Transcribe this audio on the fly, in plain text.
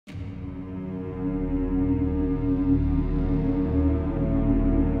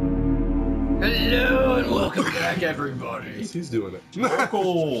Welcome back, everybody. He's doing it.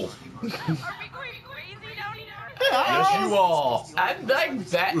 Cool. Are we going crazy down here? Yes, you are. I'm like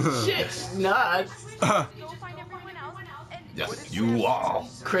that shit's nuts. Go find everyone else. And Yes, you are.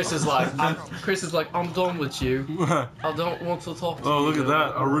 Chris is like, I'm done with you. I don't want to talk to you. Oh, look at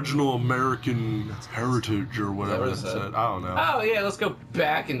that. Original American heritage or whatever it said. I don't know. Oh, yeah, let's go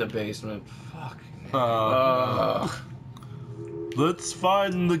back in the basement. Fuck. Let's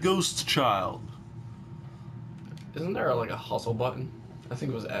find the ghost child. Isn't there like a hustle button? I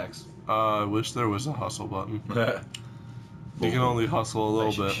think it was X. I wish there was a hustle button. You can only hustle a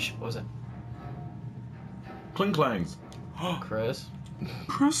little bit. What was it? Cling clangs. Chris?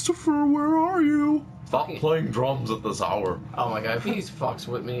 Christopher, where are you? Stop playing drums at this hour. Oh my god, if he fucks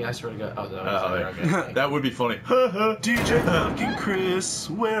with me, I swear to god. Oh, no, okay. That would be funny. DJ fucking Chris,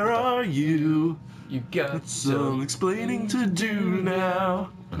 where are you? You got Some explaining to do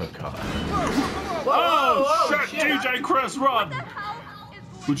now. Oh god. Oh, shit, DJ Chris, run!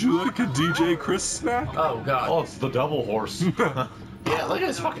 Would you like a DJ Chris snack? Oh god. Oh, it's the devil horse. Yeah, look at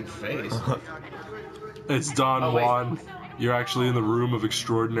his fucking face. It's Don Juan. You're actually in the room of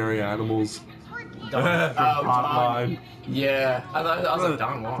extraordinary animals. Don. Yeah, I was like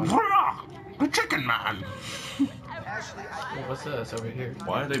Don Juan. The chicken man. Oh, what's this over here?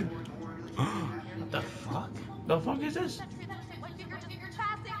 Why are they... What the fuck? The fuck is this?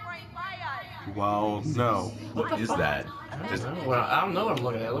 Well, no. What is that? Just, well, I don't know what I'm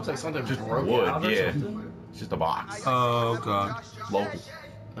looking at. It looks like something just broke wood, out or yeah. something. It's just a box. Oh god. Local.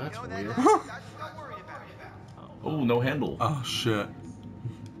 That's weird. Oh, no handle. Oh shit.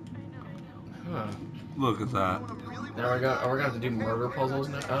 Huh. Look at that. Now are we gonna have to do murder puzzles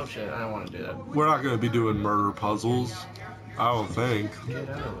now? Oh shit, I don't want to do that. We're not gonna be doing murder puzzles. I don't think. Get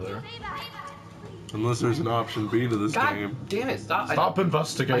out of there. Unless there's an option B to this God game. damn it, stop. Stop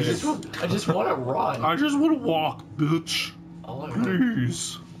investigating. I just want to run. I just want to walk, bitch. All I want.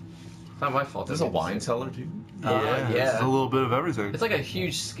 Please. It's not my fault. Is this a wine cellar, too? Yeah. It's a little bit of everything. It's like a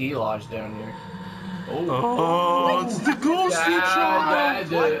huge ski lodge down here. Oh, it's the ghosty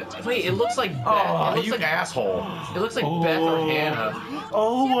child. Wait, it looks like Beth. Oh, it looks you like, asshole. It looks like Beth or Hannah.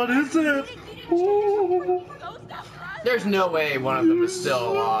 Oh, what is it? Oh, There's no way one of them is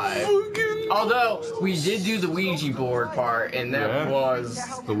still alive. fucking... Although we did do the Ouija board part, and that was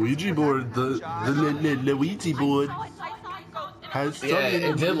the Ouija board. The Ouija board has something. yeah,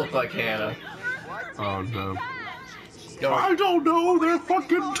 it did look like Hannah. Oh no. Yo, I don't know. They're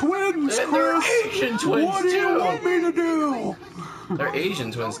fucking twins, And they're Chris. Asian twins What do you too. want me to do? They're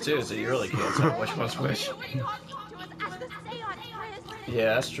Asian twins too, so you really can't tell which one's which.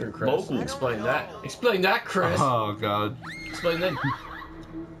 Yeah, that's true, Chris. Local. Explain that. Explain that, Chris. Oh god. Explain that.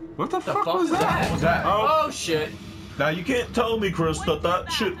 What the The fuck was that? What was that? Oh shit. Now, you can't tell me, Chris, that that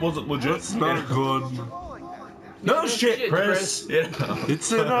shit wasn't legit. It's not good. No shit, shit, Chris. Yeah.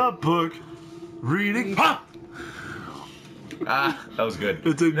 It's in a book. Reading. Ha! Ah, that was good.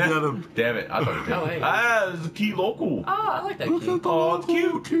 It didn't get him. Damn it, I thought it did. Oh, hey. Ah, it's a key local. Oh, I like that Look key. at the Oh, it's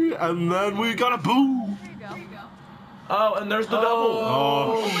little key. And then we got a boom. Oh, and there's the devil.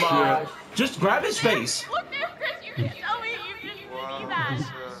 Oh, my. shit. Just grab his face. Look there, Chris, you can tell me you can see that.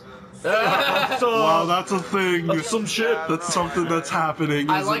 Wow, that's a thing. That's some shit. That's something that's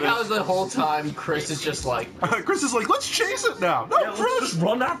happening. I isn't like it? how the whole time Chris is just like, Chris is like, let's chase it now. No, Yeah, let's Chris. just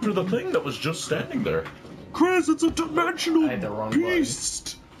run after the thing that was just standing there. Chris, it's a dimensional I had the wrong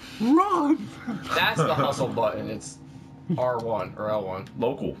beast. Run. that's the hustle button. It's R1 or L1.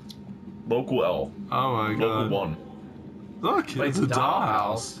 Local. Local L. Oh my Local god. 1. Look, Wait, it's a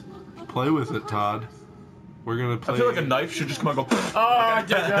dollhouse. Play with it, Todd. We're gonna play. I feel like a knife should just come out and go. Oh,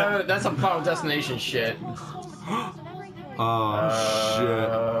 dude, that's some Final Destination shit.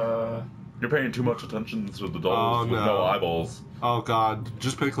 Oh You're paying too much attention to the Oh, dolls with no. no eyeballs. shit. Oh god.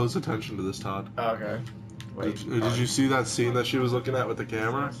 Just pay close attention to this, Todd. Okay. Wait. Did you see that scene that she was looking at with the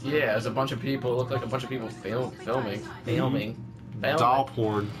camera? Yeah, there's a bunch of people. It looked like a bunch of people filming. Doll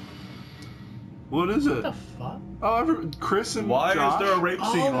porn. What is it? What the fuck? Oh, Chris and Why Josh is there a rape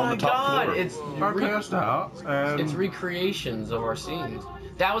scene Oh on my the top god, floor? it's are passed out, and it's recreations of our scenes.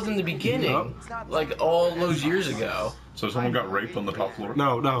 That was in the beginning, like all those years ago. So someone got raped on the top floor?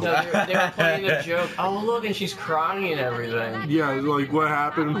 no. No, they were playing a joke. Oh look, and she's crying and everything. Yeah, like what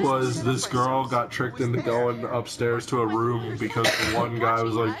happened was this girl got tricked into going upstairs to a room because the one guy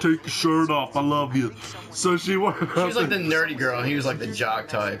was like, "Take your shirt off, I love you." So she went up She was like the nerdy girl, and he was like the jock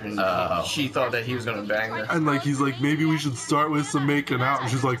type, and she thought that he was gonna bang her. and like he's like, maybe we should start with some making out, and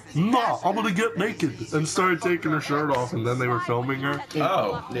she's like, "Nah, I'm gonna get naked," and started taking her shirt off, and then they were filming her.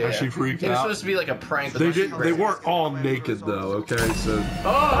 Oh. Yeah. And she freaked It was out. supposed to be like a prank. But They then she did. They raped her. weren't all naked though. Okay, so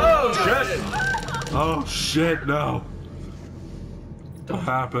Oh, shit! Oh shit, no. What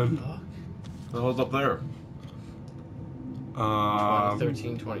happened? The hell's up there?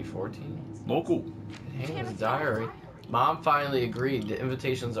 2013, 2014. Local. Hannah's diary. Mom finally agreed. The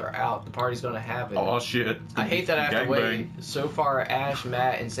invitations are out. The party's gonna happen. Oh shit. I hate that I have to wait. Gangbang. So far, Ash,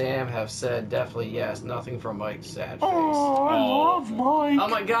 Matt, and Sam have said definitely yes. Nothing from Mike's sad face. Oh, I love Mike. Oh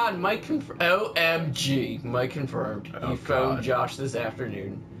my god, Mike OMG. Mike confirmed. Oh, He phoned God. Josh this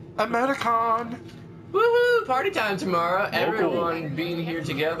afternoon. American. Woohoo! Party time tomorrow. Everyone being here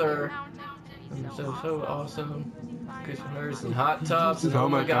together. So awesome. Customers and hot tubs. And Oh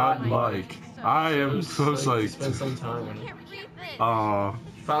my god, Mike. I am so Spend psyched. some time with him.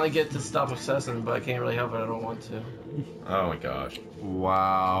 Finally get to stop obsessing, but I can't really help it. I don't want to. Oh my gosh.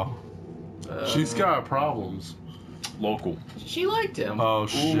 Wow. She's got problems. Local. She liked him. Oh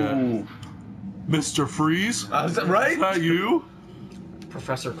shit. Ooh. Mr. Freeze? Is that right? Is that you?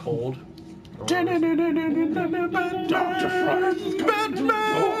 Professor Cold. Dr.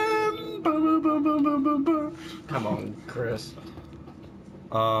 Come on, Chris.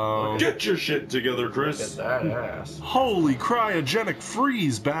 Get your shit together, Look at Chris. that ass. Holy cryogenic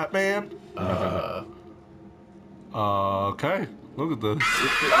freeze, Batman. Okay. Look at this.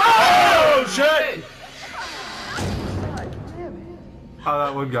 Oh shit! Oh,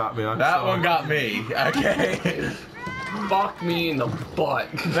 that one got me. I'm That sorry. one got me. Okay. Fuck me in the butt.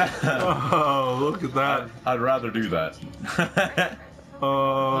 Oh, look at that. I'd rather do that.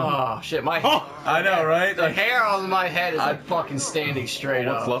 Oh shit, my I know, right? the hair on my head is like fucking standing straight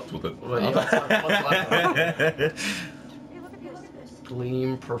What's up. left with it? Well, yeah, what's left?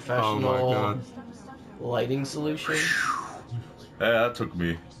 Gleam Oh professional my god. lighting solution. Yeah, that took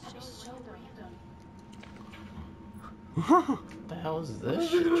me. What the hell is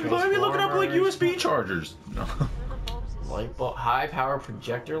this? Why are we looking up like Transformers, USB chargers? light bulb, high power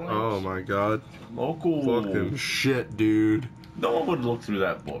projector lamps. Oh my god. Local. Fucking shit, dude. No one would look through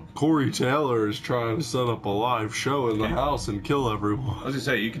that book. Corey Taylor is trying to set up a live show in the house and kill I everyone. was gonna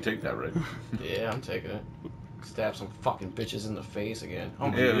say, you can take that, right? Yeah, I'm taking it. Stab some fucking bitches in the face again. Oh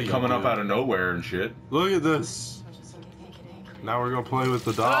my Yeah, god. they're coming up out of nowhere and shit. Look at this. Now we're gonna play with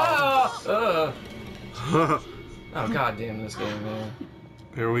the dog. Oh goddamn this game, man.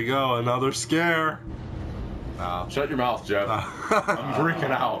 Here we go, another scare. Ow. Shut your mouth, Jeff. I'm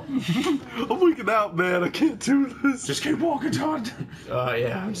freaking out. I'm freaking out, man. I can't do this. Just keep walking, Todd.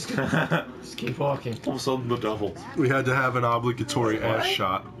 Yeah, I'm just gonna just keep walking. All of a sudden, the devil. We had to have an obligatory ass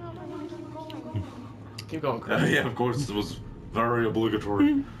shot. Keep going, Chris. Yeah, of course, it was very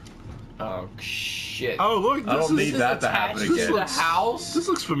obligatory. Oh shit. Oh, look, I don't need that to happen attached to again. the house. This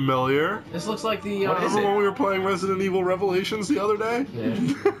looks familiar. This looks like the. What is Remember it? when we were playing Resident Evil Revelations the other day?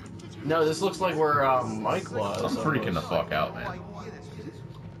 Yeah. No, this looks like where Mike was. I'm freaking the fuck out, man.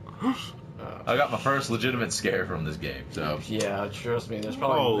 I got my first legitimate scare from this game, so. Yeah, trust me. There's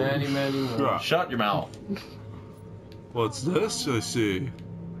probably Holy many more. crap. Shut your mouth. What's this? I see.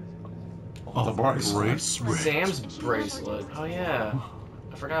 The bracelet. Sam's bracelet. Oh yeah,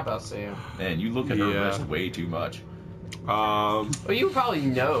 I forgot about Sam. Man, you look at her Yeah. wrist way too much. Well, you would probably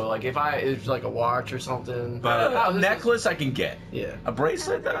know, like if it's like a watch or something. But- Oh, A this necklace I can get. is- yeah. A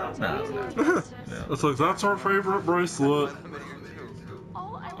bracelet though? No. It's like, that's our favorite bracelet.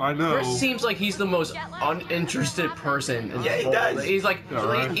 I know. Chris seems like he's the most uninterested person. In Yeah, he the whole does. thing. He's like, Yeah,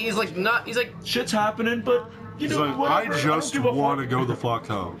 right. he's like not. He's like Shit's happening, but you He's know like, whatever. I just don't give a want to fuck. go the fuck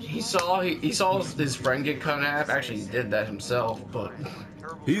home. he saw his friend get cut in half. Actually, he did that himself, but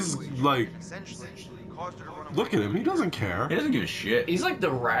He's like, look at him. He doesn't care. He doesn't give a shit. he's like the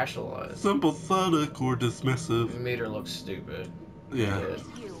rationalized. Sympathetic or He dismissive. made her look stupid. Yeah,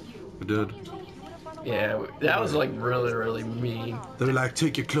 it did. Yeah, that was like really mean. They're like,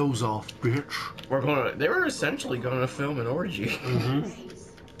 take your clothes off, bitch. They were essentially going to film an orgy.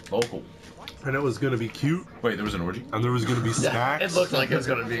 Local. And it was gonna be cute, Wait, there was an orgy? and there was gonna be snacks. It looked like it was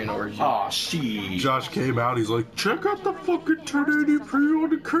going to be an orgy. Aw, she. Josh came out, he's like, check out the fucking 1080p on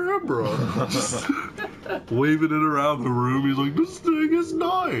the camera. Waving it around the room, he's like, this thing is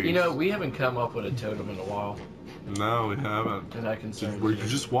nice. You know, we haven't come up with a totem in a while, No, we haven't. and that concerns Were me. you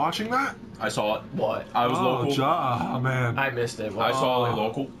just watching that? I saw it. What? I was local. Oh, man. I missed it. I What, saw a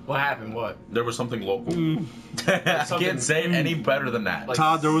local. what happened? What? There was something local. Mm. I Something- can't say it any better than that. Like-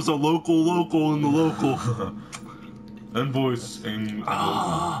 Todd, there was a local in the local. and voice and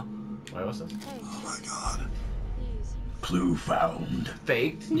Ah. What was it? Oh my god. clue found.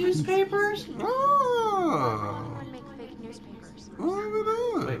 Faked newspapers? Ah. Make fake newspapers. Look at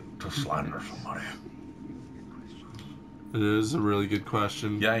that. Wait, To slander somebody. It is a really good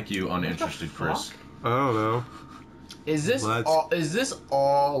question. Thank you, uninterested Chris. I don't know. Is this Let's- all? Is this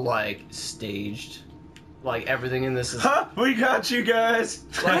all like staged? Like everything in this is. Ha! We got you guys.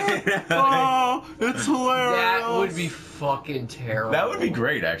 Oh, it's hilarious. That would be fucking terrible. That would be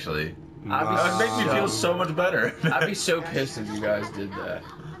great, actually. I'd be That would make me feel so much better. I'd be so pissed if you guys did that.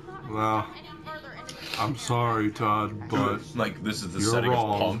 Well, I'm sorry, Todd, but like this is the You're setting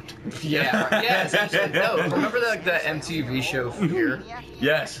wrong. of Punked. Yeah, yeah. Essentially, no, remember that MTV show Fear?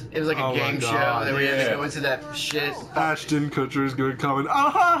 Yes. It was like a Oh my game show, God, and then we had to yeah. go into that shit. Ashton Kutcher is gonna come in. Ah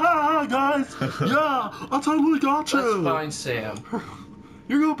ha ha ha, guys! Yeah, I totally got Let's you. find Sam.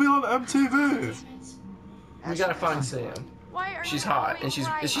 You're gonna be on MTV. We gotta find Sam. Why are She's you hot, always and she's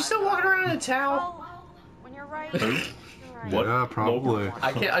right? is she still walking around in a towel? Well, when you're right, Who? you're right. What? Yeah, probably.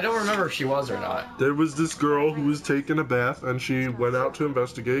 I don't remember if she was or not. There was this girl who was taking a bath, and she went out to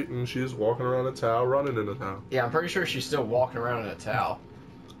investigate, and she's walking around a towel, running in a towel. Yeah, I'm pretty sure she's still walking around in a towel.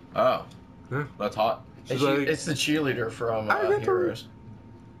 Oh. Yeah. That's hot. And She's like- it's the cheerleader from I get to- Heroes.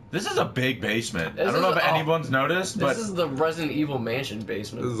 This is a big basement. This I don't know is- if oh. anyone's noticed, but This is the Resident Evil mansion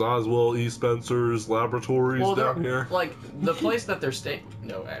basement. This is Oswald E. Spencer's laboratories Well, down they're here. like the place that they're staying.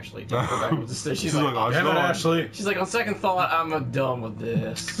 No, actually, don't go back with the stairs. She's like, "Oh, damn it, Ashley. she's like, on second thought, I'm done with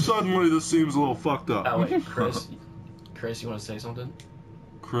this. Suddenly, this seems a little fucked up. Oh wait, Chris, you want to say something?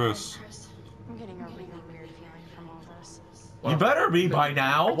 Chris. I'm getting a really weird feeling from all this. You better be by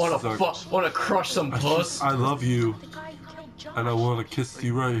now. Want to crush some puss? I love you, The guy who killed John. and I want to kiss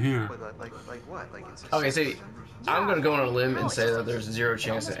you right here. Like what? Like it's Okay, see, I'm gonna go on a limb and say that there's zero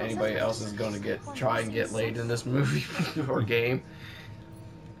chance that anybody else is gonna try and get laid in this movie or game,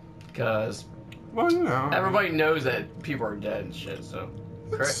 because Well, you know. everybody knows that people are dead and shit. So,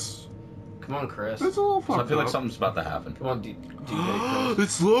 Chris, come on, Chris, It's a little So fucked I feel like up. something's about to happen. come on, DJ Chris.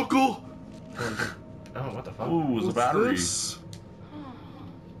 It's local. Come on, oh, what the fuck? Ooh, it was a What's battery. this?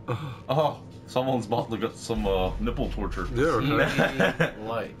 Oh, someone's about to get some nipple torture. Yeah, okay. TV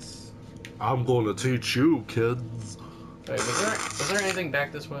lights. I'm going to teach you, kids. Wait, was there anything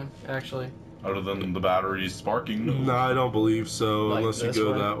back this way, actually? Other than the batteries sparking. No, I don't believe so, Like unless you this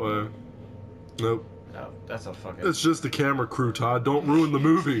go way? that way. Nope. No, that's a fucking... It's just the camera crew, Todd. Don't ruin the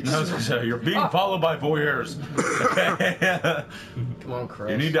movie. I was gonna say, you're being followed by voyeurs. Come on,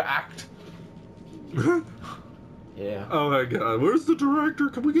 Chris. You need to act. Yeah. Oh my god, where's the director?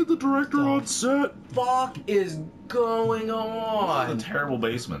 Can we get the director on set? Fuck is going It's on? a terrible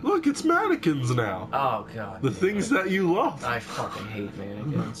basement. Look, it's mannequins now. Oh god. The things that you love. I fucking hate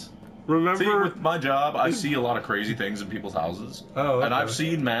mannequins. See, Remember? with my job, I see a lot of crazy things in people's houses. Oh, okay. And I've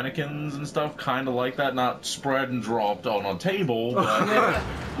seen mannequins and stuff kind of like that, not spread and dropped on a table, but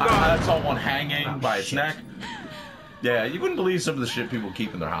I saw one hanging by its neck. Yeah, you wouldn't believe some of the shit people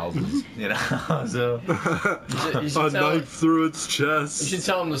keep in their houses, you know? So, You should a tell- knife through its You chest. should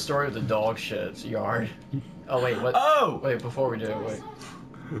tell them the story of the dog shit's yard. Oh wait, what? oh! Wait, before we do it,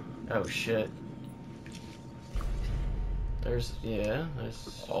 wait. Oh shit. There's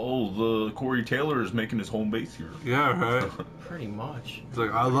Oh, the Corey Taylor is making his home base here. Yeah, right. pretty much. It's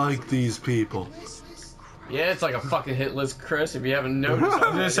like, I like these people. Yeah, it's like a fucking hit list, Chris. If you haven't noticed, I was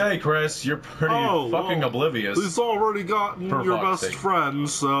gonna say, Chris, you're pretty fucking well, oblivious. He's already gotten For your fuck's best sake. friend,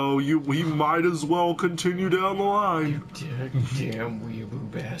 so we might as well continue down the line. damn weeaboo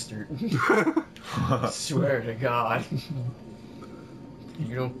bastard. I swear to God.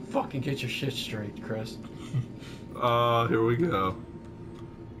 You don't fucking get your shit straight, Chris. Here we go.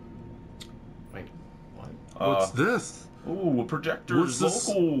 Wait, what? What's this? Ooh, a projector's What's this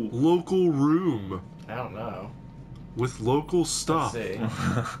local. local room I don't know. with local Let's stuff? see.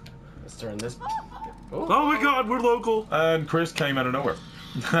 Let's turn this. Oh my god, we're local! And Chris came out of nowhere.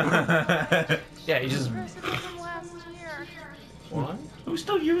 Yeah, he just. Chris, it was from last year. What? Who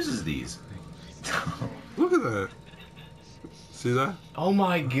still uses these? Look at that. See that? Oh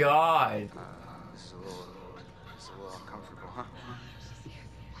my God. it's a little uncomfortable, huh?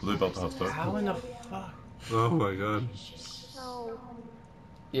 They about to have stuff. How in the fuck? Oh my god. So,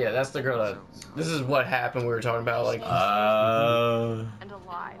 Yeah, that's the girl that. This is what happened. We were talking about like. and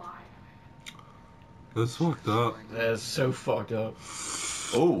alive. That's fucked up. That's so fucked up.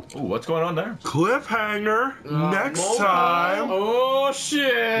 Oh, what's going on there? Cliffhanger! Next time, Oh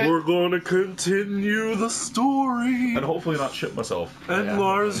shit! we're going to continue the story. And hopefully not shit myself. And Yeah.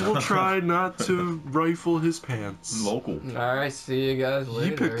 Lars will try not to rifle his pants. Local. All right, see you guys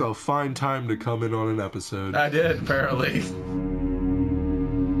later. He picked a fine time to come in on an episode. I did, apparently.